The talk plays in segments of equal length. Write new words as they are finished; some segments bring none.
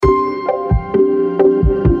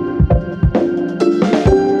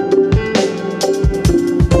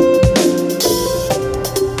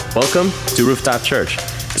Welcome to Rooftop Church.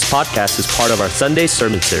 This podcast is part of our Sunday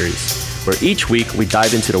sermon series, where each week we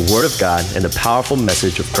dive into the Word of God and the powerful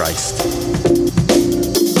message of Christ.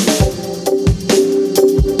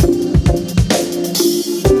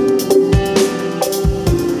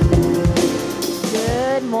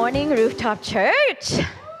 Good morning, Rooftop Church.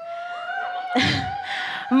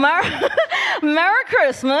 Merry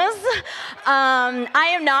Christmas.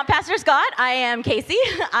 I am not Pastor Scott. I am Casey.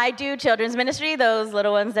 I do children's ministry. Those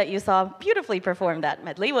little ones that you saw beautifully perform that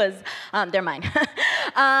medley they're mine.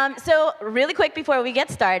 So really quick before we get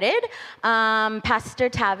started, Pastor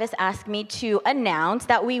Tavis asked me to announce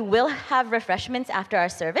that we will have refreshments after our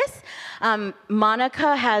service.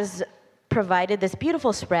 Monica has provided this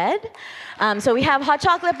beautiful spread. So we have hot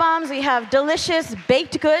chocolate bombs, we have delicious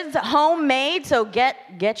baked goods, homemade, so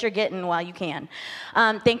get your getting while you can.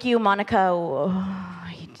 Thank you, Monica.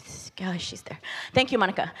 Gosh, she's there. Thank you,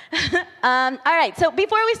 Monica. All right, so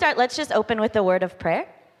before we start, let's just open with a word of prayer.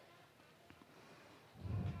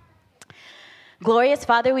 Glorious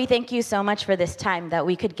Father, we thank you so much for this time that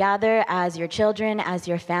we could gather as your children, as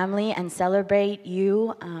your family, and celebrate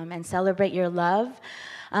you and celebrate your love.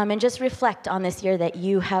 And just reflect on this year that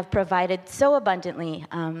you have provided so abundantly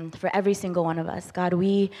for every single one of us. God,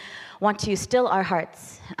 we want to still our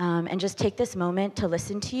hearts and just take this moment to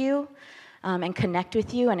listen to you and connect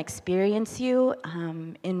with you and experience you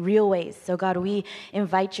in real ways. So God, we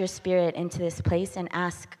invite your spirit into this place and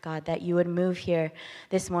ask, God, that you would move here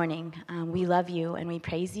this morning. We love you and we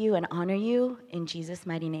praise you and honor you. In Jesus'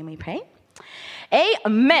 mighty name we pray.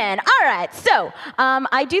 Amen. All right, so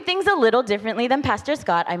I do things a little differently than Pastor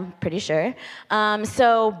Scott, I'm pretty sure.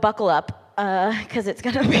 So buckle up, because it's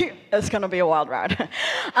gonna be a wild ride.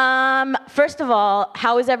 First of all,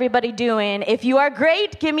 how is everybody doing? If you are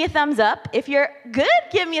great, give me a thumbs up. If you're good,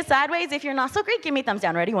 give me a sideways. If you're not so great, give me a thumbs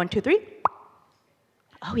down. Ready? 1, 2, 3.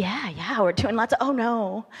 Oh, yeah, we're doing lots of, oh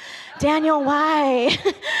no. Daniel, why?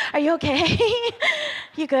 Are you okay?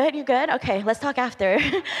 You good? Okay, let's talk after.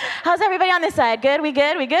 How's everybody on this side? Good? We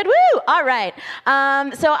good? Woo! All right.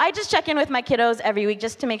 So I just check in with my kiddos every week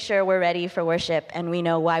just to make sure we're ready for worship and we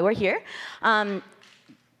know why we're here.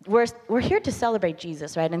 We're here to celebrate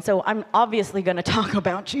Jesus, right? And so I'm obviously going to talk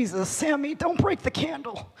about Jesus. Sammy, don't break the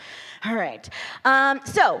candle. All right.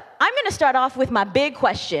 So I'm going to start off with my big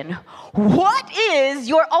question. What is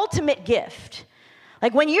your ultimate gift?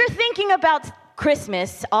 Like when you're thinking about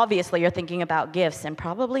Christmas, obviously you're thinking about gifts and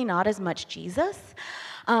probably not as much Jesus.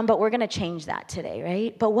 But we're going to change that today,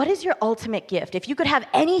 right? But what is your ultimate gift? If you could have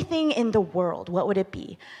anything in the world, what would it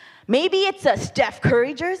be? Maybe it's a Steph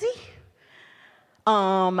Curry jersey.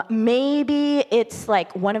 Maybe it's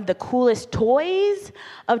like one of the coolest toys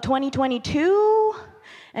of 2022.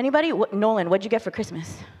 Anybody? Nolan, what'd you get for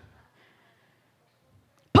Christmas?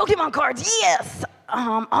 Pokemon cards, yes!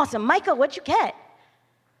 Awesome. Micah, what'd you get?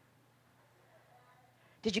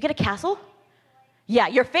 Did you get a castle? Yeah,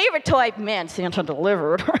 your favorite toy. Man, Santa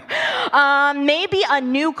delivered. Maybe a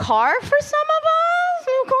new car for some of us.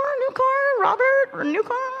 New car, Robert, new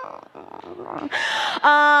car.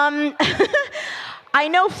 I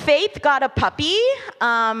know Faith got a puppy,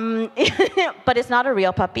 but it's not a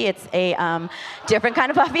real puppy. It's a different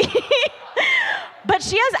kind of puppy. But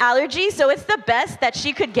she has allergies, so it's the best that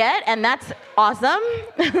she could get, and that's awesome.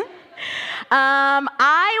 When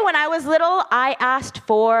I was little, I asked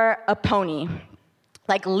for a pony.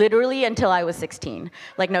 Like literally until I was 16,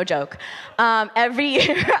 like no joke. Every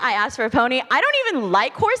year I asked for a pony. I don't even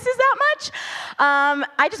like horses that much.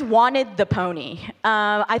 I just wanted the pony.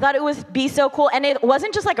 I thought it would be so cool. And it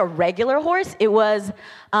wasn't just like a regular horse. It was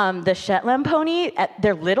the Shetland pony.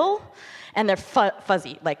 They're little and they're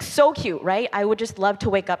fuzzy, like so cute, right? I would just love to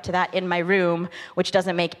wake up to that in my room, which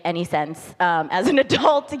doesn't make any sense. As an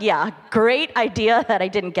adult, yeah, great idea that I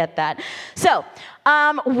didn't get that. So,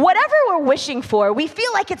 whatever we're wishing for, we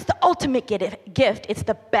feel like it's the ultimate gift. It's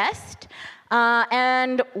the best.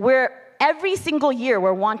 And every single year,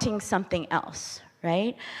 we're wanting something else,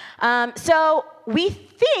 right? So we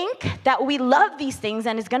think that we love these things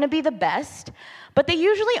and it's going to be the best, but they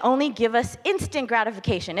usually only give us instant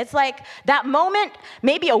gratification. It's like that moment,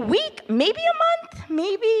 maybe a week, maybe a month,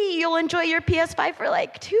 maybe you'll enjoy your PS5 for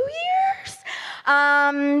like 2 years,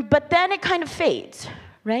 but then it kind of fades,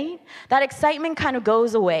 right? That excitement kind of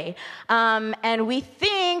goes away, and we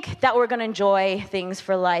think that we're going to enjoy things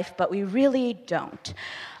for life, but we really don't.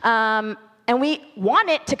 And we want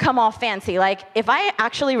it to come off fancy. Like, if I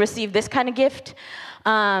actually received this kind of gift,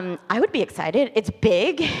 I would be excited. It's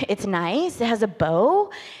big, it's nice, it has a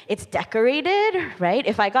bow, it's decorated, right?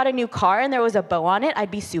 If I got a new car and there was a bow on it,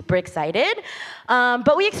 I'd be super excited.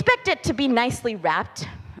 But we expect it to be nicely wrapped,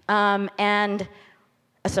 and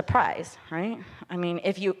a surprise, right? I mean,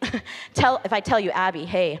 if I tell you, Abby,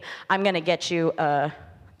 hey, I'm gonna get you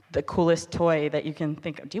the coolest toy that you can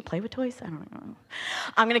think of. Do you play with toys? I don't know.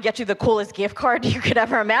 I'm gonna get you the coolest gift card you could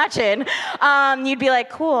ever imagine. You'd be like,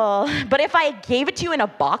 cool. But if I gave it to you in a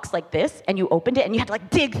box like this, and you opened it, and you had to like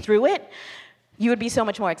dig through it, you would be so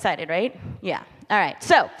much more excited, right? Yeah. All right.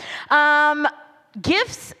 So,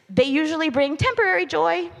 gifts, they usually bring temporary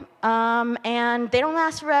joy, and they don't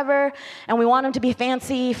last forever, and we want them to be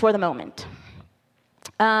fancy for the moment.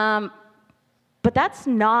 But that's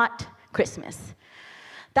not Christmas.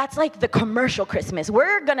 That's like the commercial Christmas.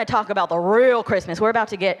 We're going to talk about the real Christmas. We're about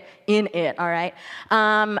to get in it, all right?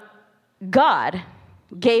 God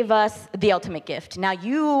gave us the ultimate gift. Now,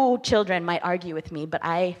 you children might argue with me, but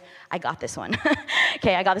I got this one.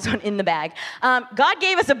 Okay, I got this one in the bag. God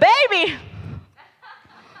gave us a baby.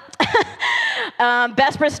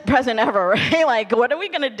 Best present ever, right? Like, what are we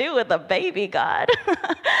going to do with a baby, God?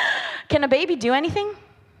 Can a baby do anything?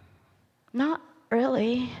 Not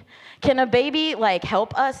really. Can a baby, like,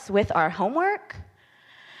 help us with our homework?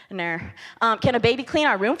 No. Can a baby clean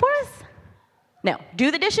our room for us? No. Do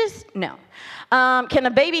the dishes? No. Can a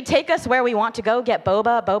baby take us where we want to go, get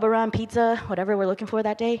boba run, pizza, whatever we're looking for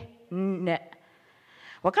that day? No.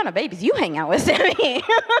 What kind of babies you hang out with, Sammy?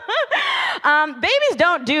 Babies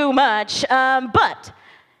don't do much, but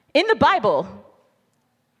in the Bible,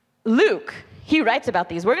 Luke, he writes about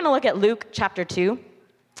these. We're going to look at Luke chapter 2.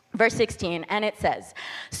 Verse 16, and it says,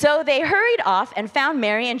 so they hurried off and found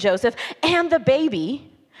Mary and Joseph and the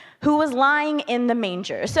baby who was lying in the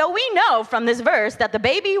manger. So we know from this verse that the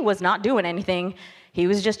baby was not doing anything. He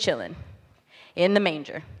was just chilling in the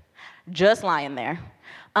manger, just lying there.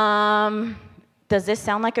 Does this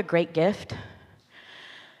sound like a great gift?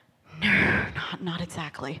 No, not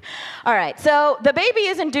exactly. All right, so the baby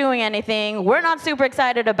isn't doing anything. We're not super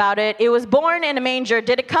excited about it. It was born in a manger.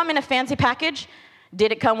 Did it come in a fancy package?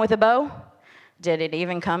 Did it come with a bow? Did it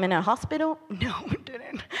even come in a hospital? No, it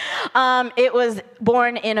didn't. It was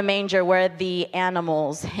born in a manger where the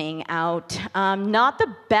animals hang out. Not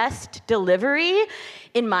the best delivery,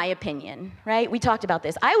 in my opinion, right? We talked about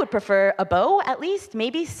this. I would prefer a bow, at least,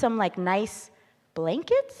 maybe some like nice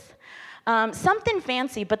blankets, something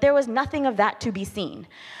fancy, but there was nothing of that to be seen.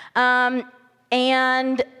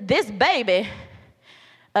 And this baby,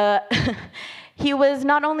 he was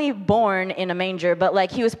not only born in a manger, but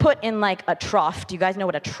like he was put in like a trough. Do you guys know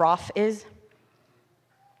what a trough is?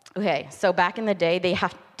 Okay, so back in the day, they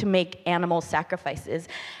have to make animal sacrifices.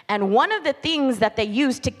 And one of the things that they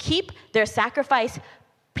used to keep their sacrifice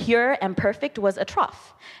pure and perfect was a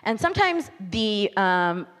trough. And sometimes the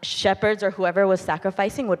shepherds or whoever was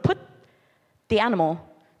sacrificing would put the animal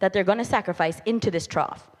that they're going to sacrifice into this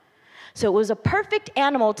trough. So it was a perfect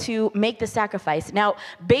animal to make the sacrifice. Now,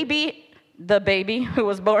 the baby who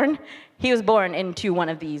was born, he was born into one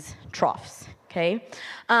of these troughs, okay?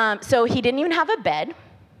 So he didn't even have a bed,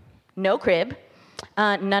 no crib,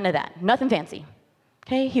 none of that, nothing fancy,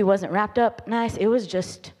 okay? He wasn't wrapped up nice. It was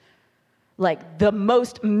just like the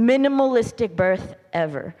most minimalistic birth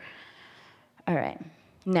ever. All right,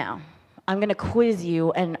 now I'm going to quiz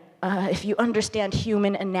you, and if you understand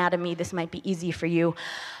human anatomy, this might be easy for you.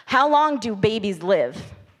 How long do babies live?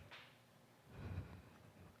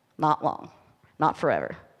 Not long, not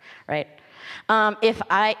forever, right?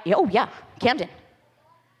 Oh yeah, Camden.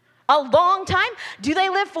 A long time? Do they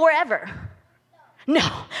live forever? No.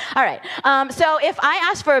 All right. So if I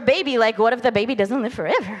ask for a baby, like, what if the baby doesn't live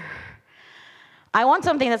forever? I want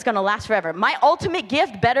something that's going to last forever. My ultimate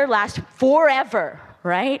gift better last forever,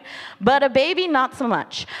 right? But a baby, not so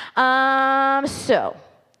much. So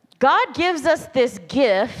God gives us this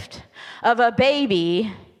gift of a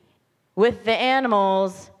baby with the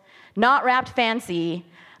animals, not wrapped fancy,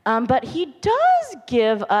 but he does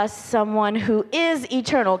give us someone who is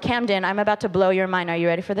eternal. Camden, I'm about to blow your mind. Are you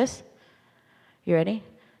ready for this? You ready?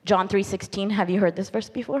 John 3:16. Have you heard this verse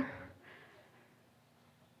before?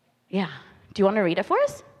 Yeah. Do you want to read it for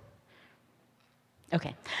us?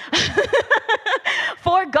 Okay.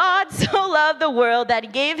 For God so loved the world that he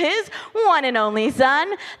gave his one and only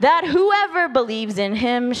Son, that whoever believes in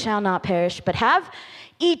him shall not perish, but have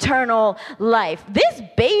eternal life. This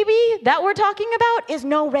baby that we're talking about is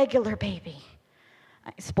no regular baby.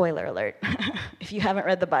 Spoiler alert. If you haven't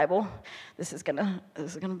read the Bible, this is gonna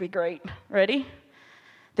be great. Ready?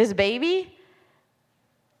 This baby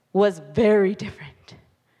was very different.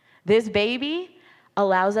 This baby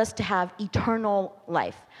allows us to have eternal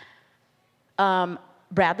life.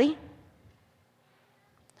 Bradley,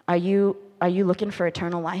 are you looking for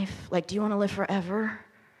eternal life? Like, do you want to live forever?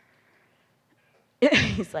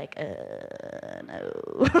 He's like, no.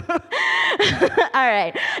 All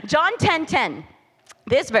right, John 10:10.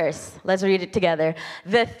 This verse, let's read it together.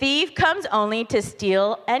 The thief comes only to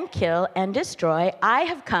steal and kill and destroy. I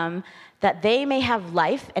have come that they may have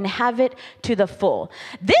life and have it to the full.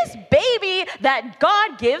 This baby that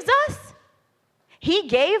God gives us, he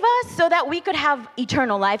gave us so that we could have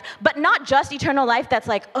eternal life, but not just eternal life that's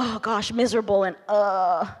like, oh gosh, miserable and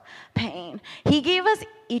pain. He gave us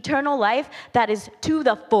eternal life that is to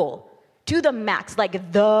the full, to the max,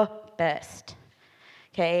 like the best.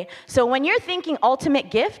 Okay? So when you're thinking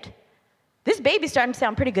ultimate gift, this baby's starting to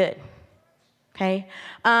sound pretty good. Okay?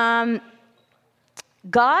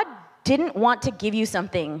 God didn't want to give you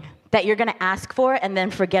something that you're going to ask for and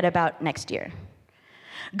then forget about next year.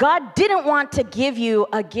 God didn't want to give you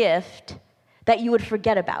a gift that you would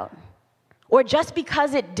forget about, or just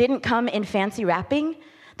because it didn't come in fancy wrapping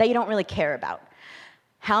that you don't really care about.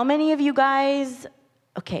 How many of you guys,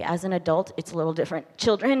 okay, as an adult, it's a little different.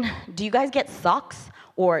 Children, do you guys get socks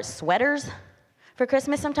or sweaters for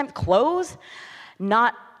Christmas sometimes? Clothes?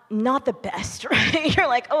 Not the best, right? You're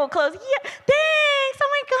like, oh, clothes, yeah, thanks, oh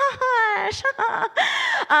my gosh.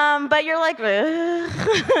 But you're like,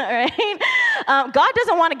 right? God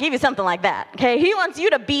doesn't want to give you something like that, okay? He wants you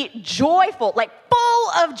to be joyful, like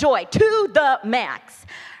full of joy to the max,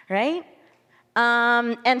 right?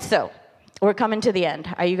 And so, we're coming to the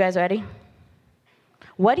end. Are you guys ready?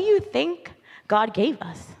 What do you think God gave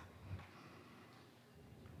us?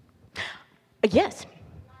 Yes.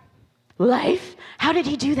 Life? How did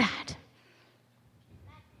he do that?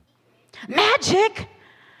 Magic?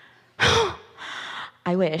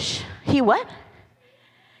 I wish. He what?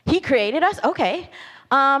 He created us? Okay.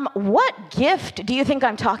 What gift do you think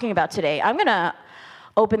I'm talking about today? I'm going to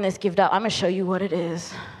open this gift up. I'm going to show you what it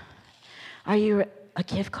is. Are you a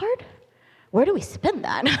gift card? Where do we spend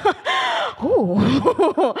that? Ooh.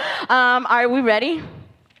 Are we ready?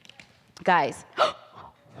 Guys.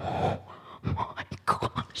 Oh my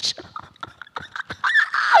gosh.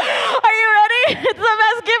 Are you ready? It's the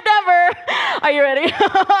best gift ever. Are you ready?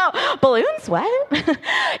 Balloons? What?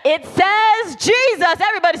 It says Jesus.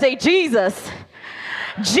 Everybody say Jesus.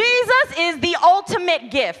 Jesus is the ultimate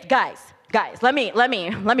gift. Guys, let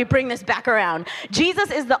me bring this back around. Jesus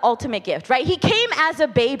is the ultimate gift, right? He came as a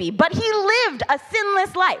baby, but he lived a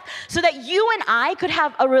sinless life so that you and I could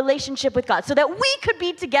have a relationship with God, so that we could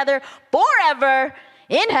be together forever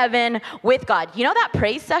in heaven with God. You know that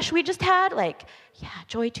praise sesh we just had? Like, yeah,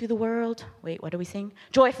 joy to the world. Wait, what do we sing?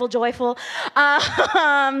 Joyful, joyful.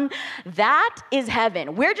 That is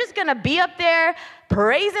heaven. We're just going to be up there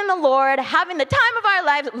praising the Lord, having the time of our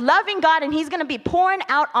lives, loving God, and he's going to be pouring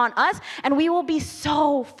out on us, and we will be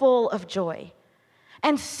so full of joy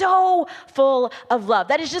and so full of love.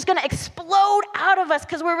 That is just going to explode out of us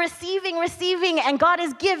because we're receiving, and God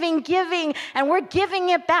is giving, and we're giving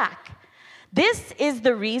it back. This is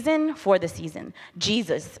the reason for the season.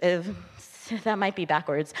 Jesus is... That might be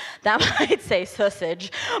backwards. That might say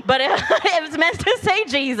sausage, but it was meant to say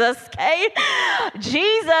Jesus, okay?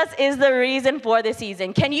 Jesus is the reason for the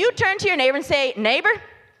season. Can you turn to your neighbor and say, neighbor,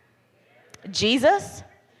 Jesus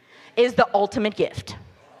is the ultimate gift.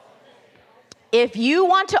 If you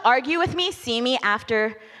want to argue with me, see me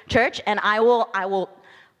after church, and I will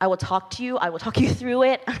talk to you. I will talk you through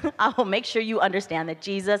it. I will make sure you understand that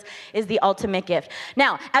Jesus is the ultimate gift.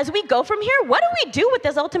 Now, as we go from here, what do we do with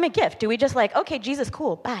this ultimate gift? Do we just like, okay, Jesus,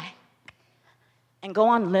 cool, bye, and go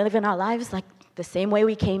on living our lives like the same way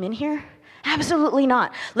we came in here? Absolutely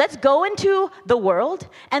not. Let's go into the world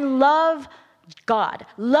and love God,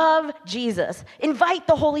 love Jesus, invite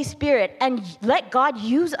the Holy Spirit, and let God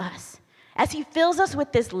use us. As he fills us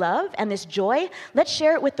with this love and this joy, let's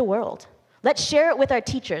share it with the world. Let's share it with our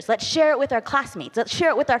teachers. Let's share it with our classmates. Let's share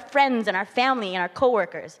it with our friends and our family and our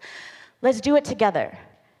coworkers. Let's do it together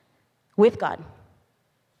with God.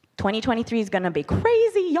 2023 is going to be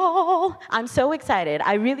crazy, y'all. I'm so excited.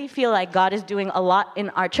 I really feel like God is doing a lot in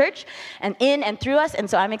our church and in and through us, and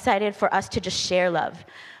so I'm excited for us to just share love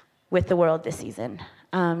with the world this season.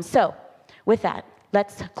 So with that,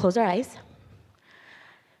 let's close our eyes.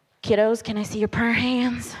 Kiddos, can I see your prayer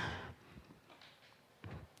hands?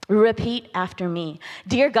 Repeat after me.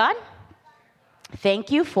 Dear God,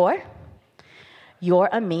 thank you for your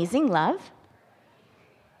amazing love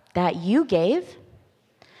that you gave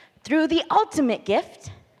through the ultimate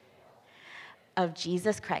gift of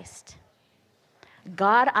Jesus Christ.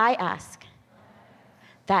 God, I ask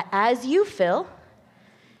that as you fill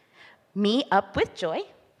me up with joy,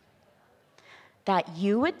 that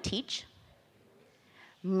you would teach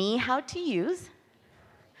me how to use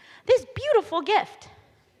this beautiful gift.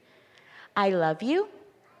 I love you,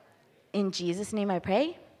 In Jesus' name I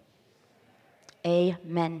pray.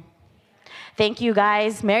 Amen. Thank you,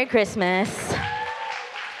 guys. Merry Christmas.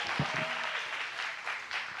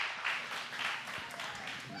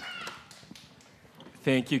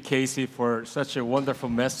 Thank you, Casey, for such a wonderful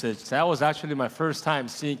message. That was actually my first time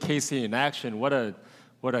seeing Casey in action. What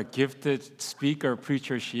a gifted speaker,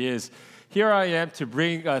 preacher she is. Here I am to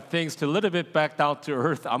bring things to a little bit back down to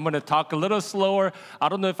earth. I'm going to talk a little slower. I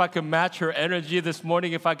don't know if I can match her energy this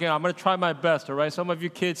morning. If I can, I'm going to try my best, all right? Some of you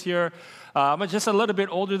kids here, I'm just a little bit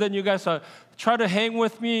older than you guys, so try to hang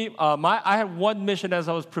with me. I had one mission as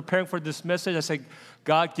I was preparing for this message. I said,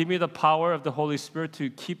 God, give me the power of the Holy Spirit to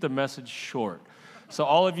keep the message short. So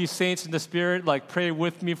all of you saints in the Spirit, pray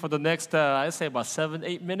with me for the next, I'd say about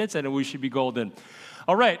 7-8 minutes, and then we should be golden.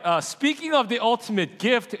 All right, speaking of the ultimate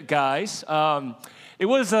gift, guys, it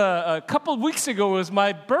was a couple of weeks ago, it was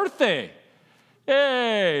my birthday.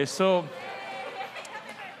 Yay! So,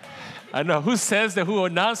 I know, who says that, who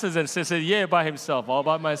announces and says yeah by himself, all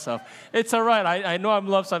by myself. It's all right, I know I'm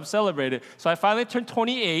loved, so I'm celebrated. So I finally turned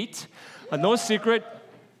 28, no secret.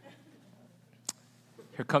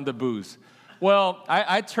 Here come the booze. Well,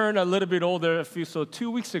 I turned a little bit older, so 2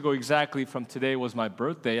 weeks ago exactly from today was my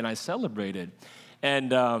birthday, and I celebrated.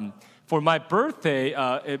 And for my birthday,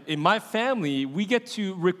 in my family, we get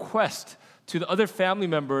to request to the other family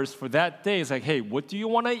members for that day. It's like, hey, what do you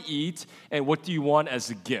want to eat, and what do you want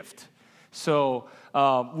as a gift? So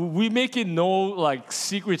we make it no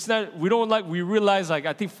secret. It's not. We realize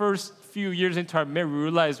I think first few years into our marriage, we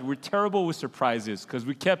realized we're terrible with surprises because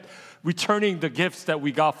we kept returning the gifts that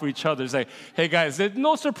we got for each other. It's like, hey guys, there's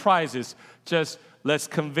no surprises. Just let's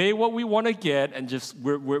convey what we want to get, and just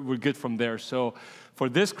we're good from there. So for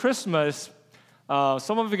this Christmas,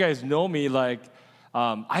 some of you guys know me.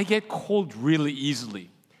 I get cold really easily.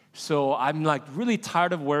 So I'm really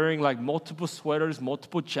tired of wearing multiple sweaters,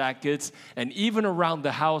 multiple jackets, and even around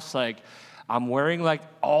the house, I'm wearing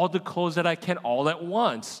all the clothes that I can all at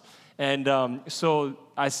once. And so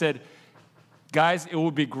I said, guys, it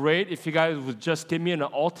would be great if you guys would just give me an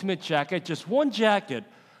ultimate jacket, just one jacket,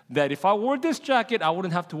 that if I wore this jacket, I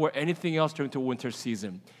wouldn't have to wear anything else during the winter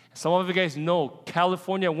season. Some of you guys know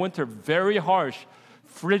California winter, very harsh,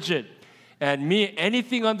 frigid. And me,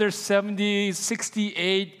 anything under 70,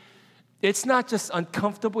 68, it's not just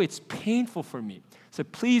uncomfortable, it's painful for me. So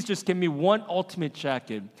please just give me one ultimate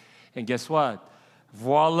jacket. And guess what?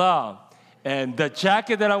 Voila. And the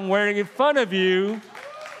jacket that I'm wearing in front of you,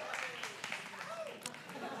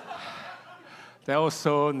 that was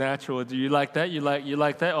so natural. Do you like that? You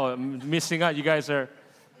like that? Oh, I'm missing out. You guys are.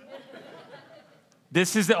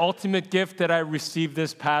 This is the ultimate gift that I received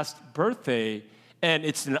this past birthday. And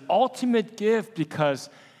it's an ultimate gift because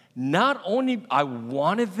not only I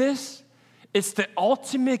wanted this, it's the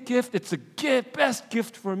ultimate gift. It's the best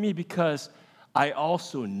gift for me because I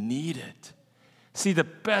also need it. See, the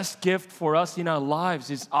best gift for us in our lives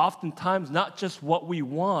is oftentimes not just what we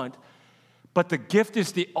want, but the gift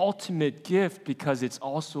is the ultimate gift because it's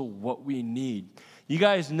also what we need. You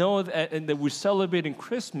guys know that we're celebrating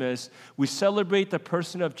Christmas. We celebrate the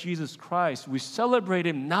person of Jesus Christ. We celebrate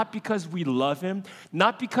Him not because we love Him,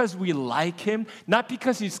 not because we like Him, not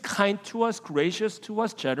because He's kind to us, gracious to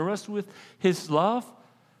us, generous with His love,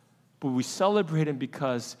 but we celebrate Him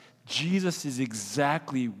because Jesus is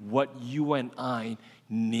exactly what you and I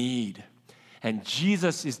need. And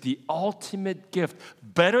Jesus is the ultimate gift,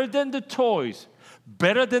 better than the toys,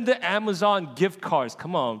 better than the Amazon gift cards,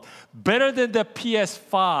 come on, better than the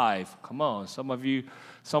PS5, come on. Some of you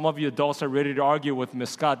adults are ready to argue with me.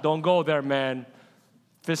 Scott, don't go there, man.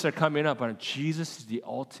 Fists are coming up. But Jesus is the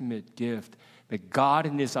ultimate gift. That God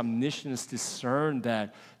in His omniscience discerned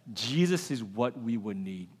that Jesus is what we would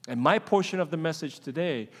need. And my portion of the message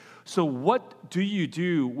today, so what do you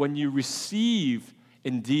do when you receive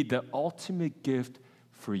indeed the ultimate gift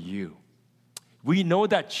for you? We know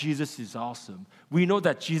that Jesus is awesome. We know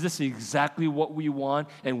that Jesus is exactly what we want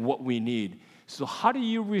and what we need. So how do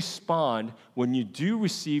you respond when you do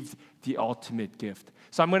receive the ultimate gift?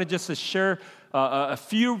 So I'm going to just share a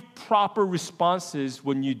few proper responses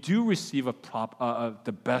when you do receive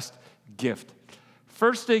the best gift.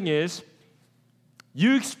 First thing is,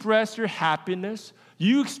 you express your happiness,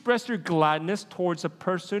 you express your gladness towards a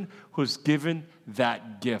person who's given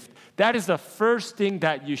that gift. That is the first thing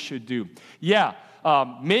that you should do. Yeah,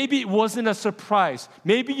 maybe it wasn't a surprise.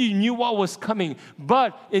 Maybe you knew what was coming.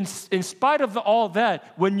 But in spite of all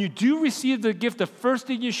that, when you do receive the gift, the first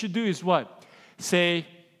thing you should do is what? Say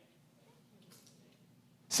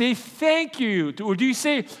thank you. Or do you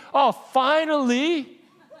say, oh, finally,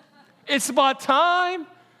 it's about time.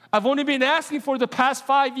 I've only been asking for the past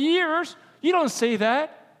 5 years. You don't say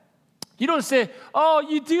that. You don't say, oh,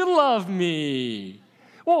 you do love me.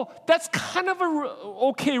 Well, that's kind of an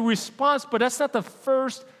okay response, but that's not the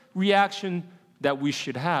first reaction that we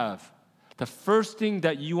should have. The first thing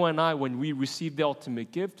that you and I, when we receive the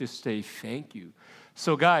ultimate gift, is say thank you.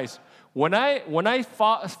 So guys, when I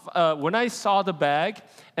saw the bag,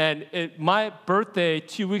 and my birthday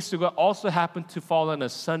 2 weeks ago also happened to fall on a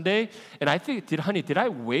Sunday, and I think, did I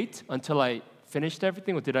wait until I finished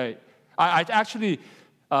everything, or did I actually,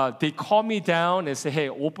 they called me down and said, hey,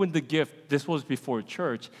 open the gift. This was before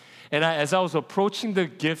church. And as I was approaching the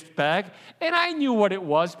gift bag, and I knew what it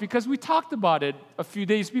was because we talked about it a few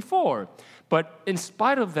days before. But in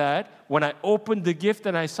spite of that, when I opened the gift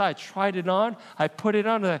and I tried it on, I put it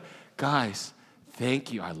on, and guys,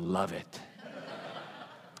 thank you, I love it.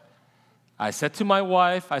 I said to my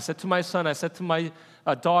wife, I said to my son, I said to my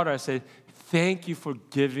daughter, I said, thank you for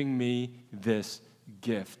giving me this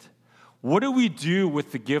gift. What do we do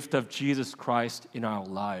with the gift of Jesus Christ in our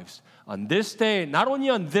lives? On this day, not only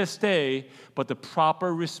on this day, but the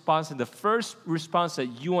proper response, and the first response that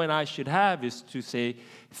you and I should have is to say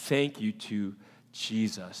thank you to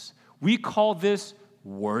Jesus. We call this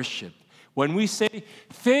worship. When we say,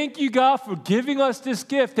 thank you, God, for giving us this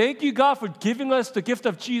gift, thank you, God, for giving us the gift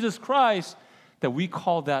of Jesus Christ, that we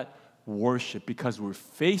call that worship because we're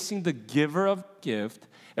facing the giver of gift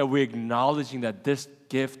and we're acknowledging that this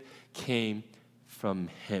gift came from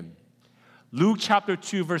him. Luke chapter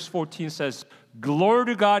 2, verse 14 says, glory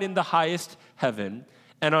to God in the highest heaven,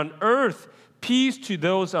 and on earth peace to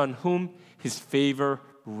those on whom his favor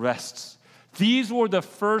rests. These were the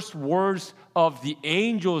first words of the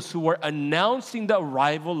angels who were announcing the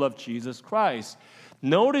arrival of Jesus Christ.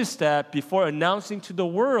 Notice that before announcing to the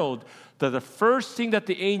world, that the first thing that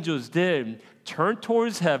the angels did, turn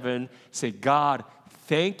towards heaven, say, God,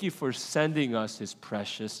 thank you for sending us this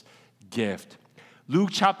precious gift. Luke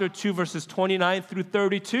chapter 2, verses 29 through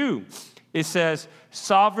 32, it says,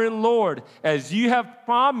 sovereign Lord, as you have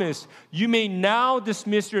promised, you may now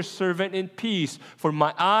dismiss your servant in peace, for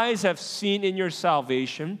my eyes have seen in your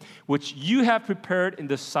salvation, which you have prepared in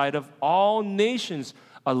the sight of all nations,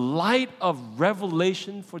 a light of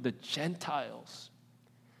revelation for the Gentiles.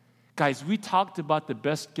 Guys, we talked about the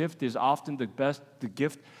best gift is often the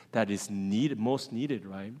gift that is needed, most needed,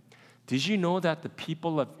 right? Did you know that the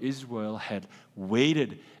people of Israel had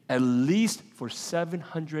waited at least for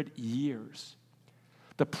 700 years?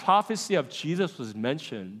 The prophecy of Jesus was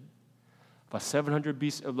mentioned about 700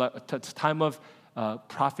 BC, at the time of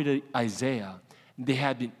prophet Isaiah. They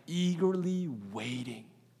had been eagerly waiting.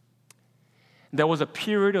 There was a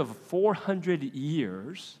period of 400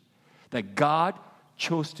 years that God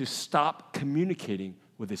chose to stop communicating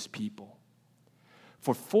with his people.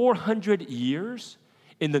 For 400 years,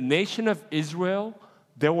 in the nation of Israel,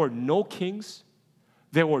 there were no kings,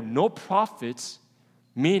 there were no prophets,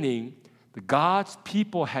 meaning God's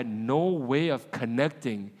people had no way of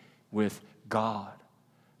connecting with God.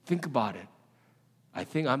 Think about it. I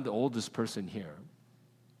think I'm the oldest person here.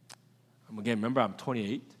 Remember, I'm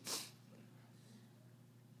 28.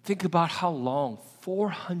 Think about how long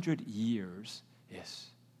 400 years is.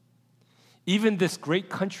 Even this great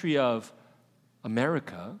country of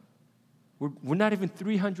America, we're not even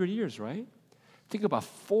 300 years, right? Think about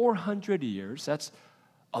 400 years. That's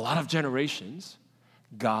a lot of generations.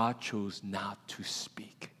 God chose not to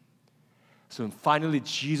speak. So when finally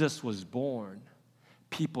Jesus was born,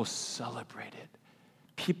 people celebrated.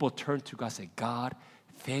 People turned to God and said, God,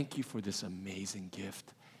 thank you for this amazing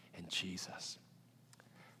gift in Jesus.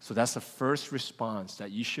 So that's the first response that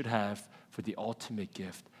you should have for the ultimate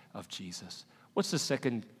gift of Jesus. What's the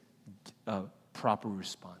second proper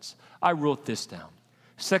response? I wrote this down.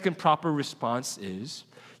 Second proper response is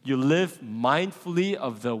you live mindfully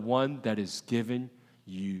of the one that has given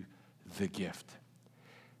you the gift.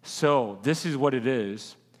 So this is what it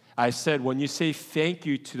is. I said when you say thank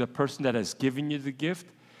you to the person that has given you the gift,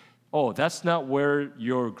 that's not where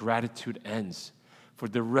your gratitude ends. For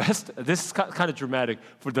the rest, this is kind of dramatic.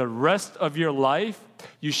 For the rest of your life,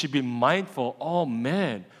 you should be mindful, oh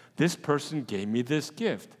man, this person gave me this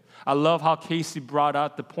gift. I love how Casey brought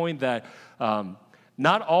out the point that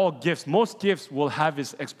not all gifts, most gifts will have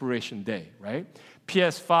its expiration day, right?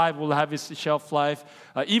 PS5 will have its shelf life.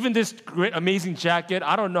 Even this great, amazing jacket,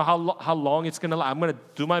 I don't know how long it's going to last. I'm going to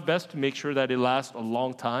do my best to make sure that it lasts a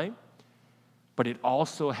long time. But it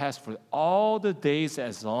also has for all the days,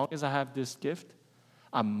 as long as I have this gift,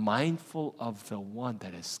 I'm mindful of the one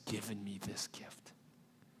that has given me this gift.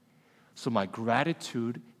 So my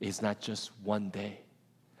gratitude is not just one day.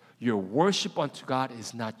 Your worship unto God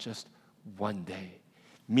is not just one day.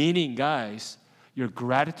 Meaning, guys, Your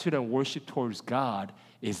gratitude and worship towards God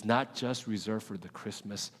is not just reserved for the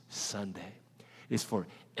Christmas Sunday. It's for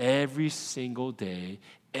every single day,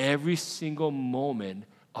 every single moment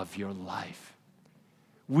of your life.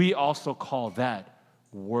 We also call that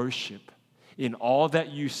worship. In all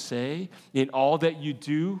that you say, in all that you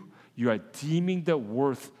do, you are deeming the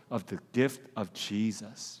worth of the gift of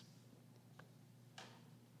Jesus.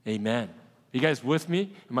 Amen. You guys with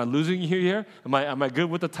me? Am I losing you here? Am I good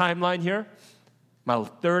with the timeline here? My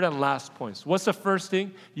third and last point. What's the first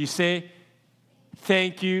thing? You say,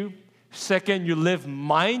 thank you. Second, you live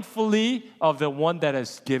mindfully of the one that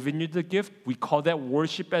has given you the gift. We call that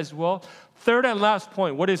worship as well. Third and last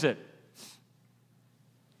point, what is it?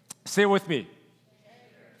 Say it with me.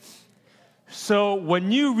 So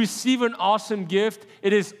when you receive an awesome gift,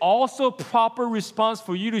 it is also a proper response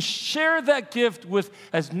for you to share that gift with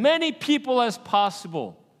as many people as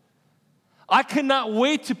possible. I cannot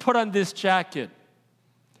wait to put on this jacket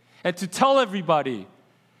and to tell everybody,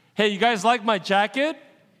 hey, you guys like my jacket?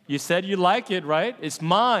 You said you like it, right? It's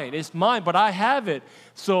mine, but I have it.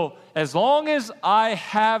 So as long as I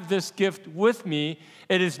have this gift with me,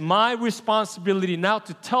 it is my responsibility now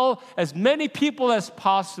to tell as many people as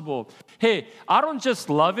possible, hey, I don't just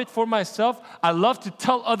love it for myself, I love to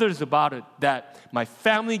tell others about it, that my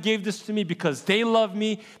family gave this to me because they love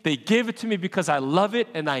me, they gave it to me because I love it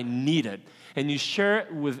and I need it. And you share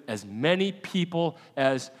it with as many people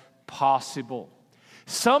as possible.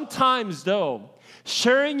 Sometimes, though,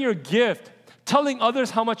 sharing your gift, telling others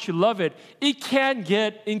how much you love it, it can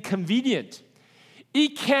get inconvenient.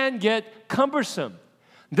 It can get cumbersome.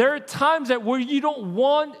 There are times that where you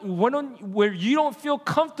don't feel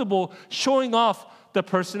comfortable showing off the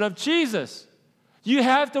person of Jesus. You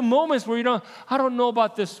have the moments where I don't know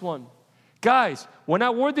about this one. Guys, when I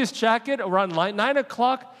wore this jacket around 9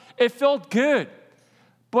 o'clock, it felt good.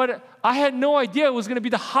 But I had no idea it was going to be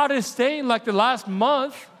the hottest day in like the last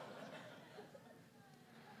month.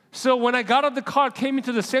 So when I got out of the car, came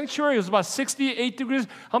into the sanctuary, it was about 68 degrees.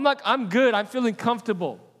 I'm like, I'm good. I'm feeling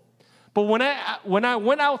comfortable. But when I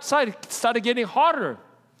went outside, it started getting hotter.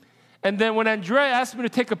 And then when Andrea asked me to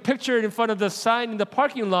take a picture in front of the sign in the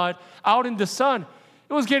parking lot, out in the sun,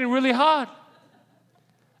 it was getting really hot.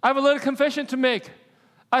 I have a little confession to make.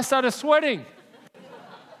 I started sweating.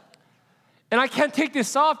 And I can't take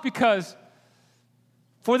this off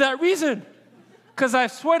for that reason. Because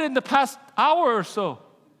I've sweated in the past hour or so.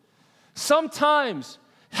 Sometimes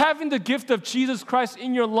having the gift of Jesus Christ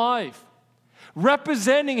in your life,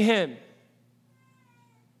 representing Him,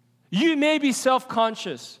 you may be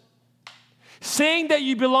self-conscious. Saying that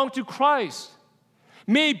you belong to Christ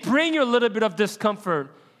may bring you a little bit of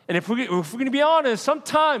discomfort. And if we're going to be honest,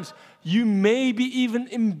 sometimes you may be even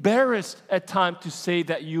embarrassed at times to say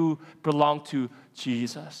that you belong to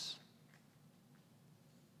Jesus.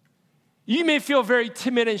 You may feel very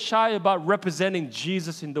timid and shy about representing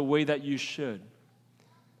Jesus in the way that you should.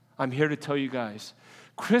 I'm here to tell you guys,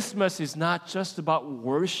 Christmas is not just about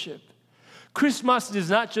worship. Christmas is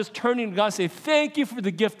not just turning to God and say, thank you for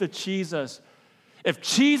the gift of Jesus. If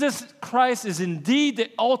Jesus Christ is indeed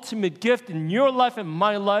the ultimate gift in your life and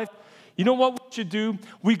my life, you know what we should do?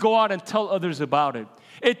 We go out and tell others about it.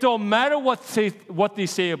 It don't matter what they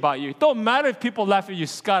say about you. It don't matter if people laugh at you,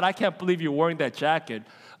 Scott, I can't believe you're wearing that jacket.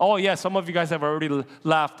 Oh yeah, some of you guys have already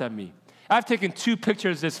laughed at me. I've taken 2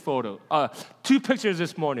 pictures this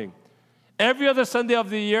morning. Every other Sunday of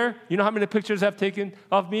the year, you know how many pictures I've taken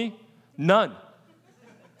of me? None.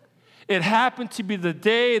 It happened to be the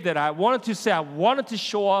day that I wanted to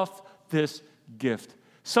show off this gift.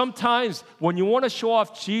 Sometimes when you want to show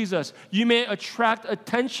off Jesus, you may attract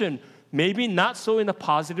attention, maybe not so in a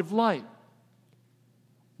positive light.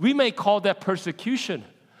 We may call that persecution.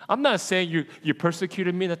 I'm not saying you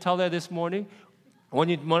persecuted me to tell that this morning when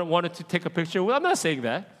you wanted to take a picture. I'm not saying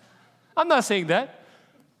that.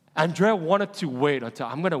 Andrea wanted to wait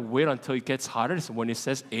I'm going to wait until it gets hotter. So when it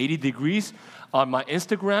says 80 degrees on my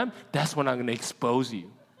Instagram, that's when I'm going to expose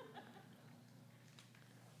you.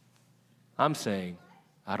 I'm saying,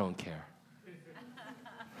 I don't care.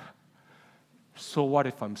 So what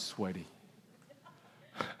if I'm sweaty?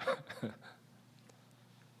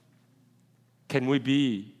 Can we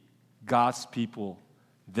be God's people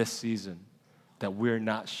this season that we're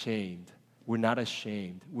not ashamed? We're not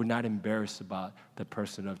ashamed. We're not embarrassed about the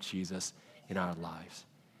person of Jesus in our lives.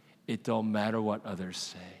 It don't matter what others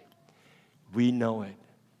say. We know it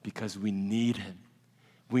because we need Him.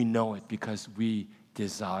 We know it because we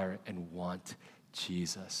desire and want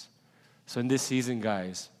Jesus. So in this season,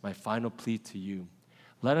 guys, my final plea to you,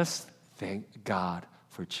 let us thank God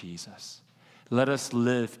for Jesus. Let us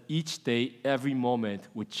live each day, every moment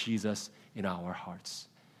with Jesus in our hearts.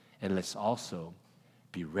 And let's also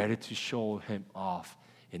be ready to show him off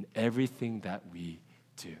in everything that we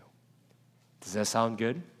do. Does that sound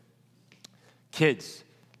good? Kids,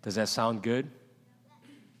 does that sound good?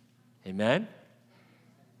 Amen?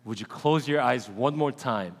 Would you close your eyes one more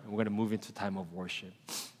time? And we're going to move into time of worship.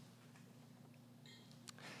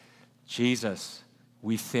 Jesus,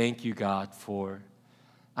 we thank you, God, for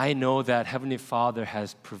I know that Heavenly Father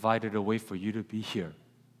has provided a way for you to be here.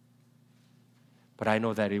 But I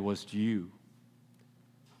know that it was you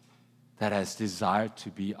that has desired to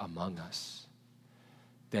be among us.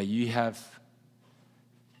 That you have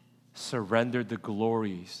surrendered the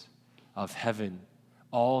glories of heaven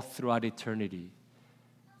all throughout eternity.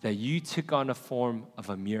 That you took on a form of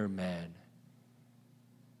a mere man,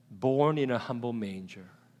 born in a humble manger.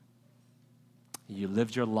 You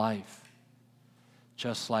lived your life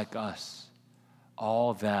just like us,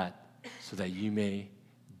 all that so that you may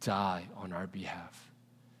die on our behalf.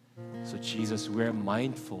 So Jesus, we're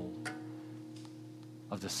mindful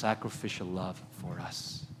of the sacrificial love for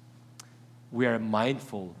us. We are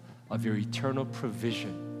mindful of your eternal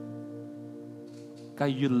provision. God,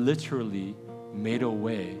 you literally made a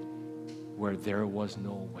way where there was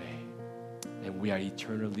no way. And we are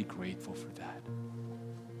eternally grateful for that.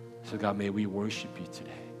 So God, may we worship you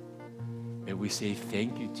today. May we say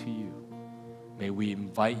thank you to you. May we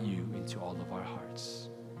invite you into all of our hearts.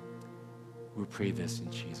 We pray this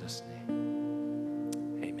in Jesus' name.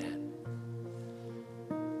 Amen.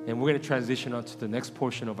 And we're going to transition on to the next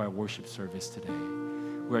portion of our worship service today.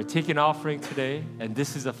 We are taking offering today, and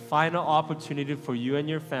this is a final opportunity for you and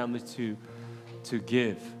your family to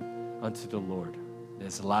give unto the Lord.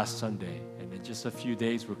 It's the last Sunday, and in just a few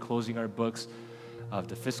days, we're closing our books of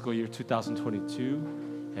the fiscal year 2022.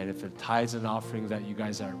 And if there are tithes and offerings that you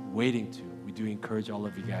guys are waiting to, we do encourage all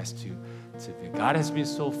of you guys to God has been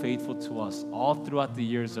so faithful to us all throughout the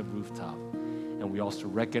years of Rooftop. And we also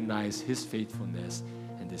recognize his faithfulness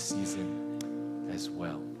in this season as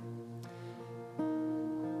well.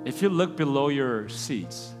 If you look below your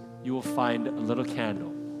seats, you will find a little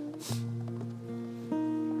candle.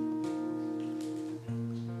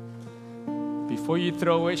 Before you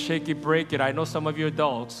throw it, shake it, break it, I know some of you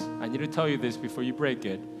adults, I need to tell you this before you break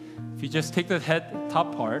it. If you just take the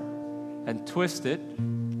top part and twist it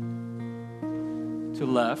to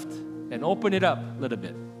left and open it up a little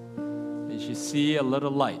bit, you should see a little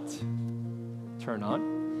light turn on.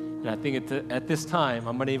 And I think at this time,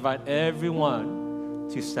 I'm going to invite everyone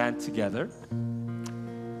to stand together.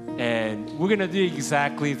 And we're going to do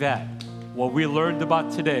exactly that. What we learned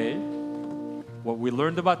about today,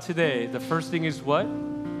 the first thing is what?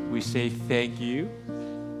 We say thank you.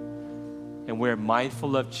 And we're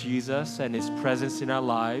mindful of Jesus and his presence in our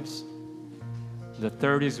lives. The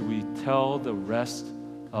third is we tell the rest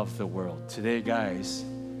of the world. Today, guys,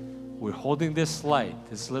 we're holding this light,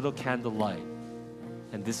 this little candle light.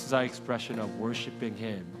 And this is our expression of worshiping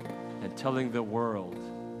him and telling the world.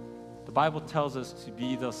 The Bible tells us to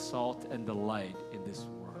be the salt and the light in this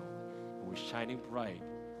world. And we're shining bright,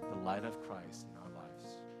 the light of Christ in our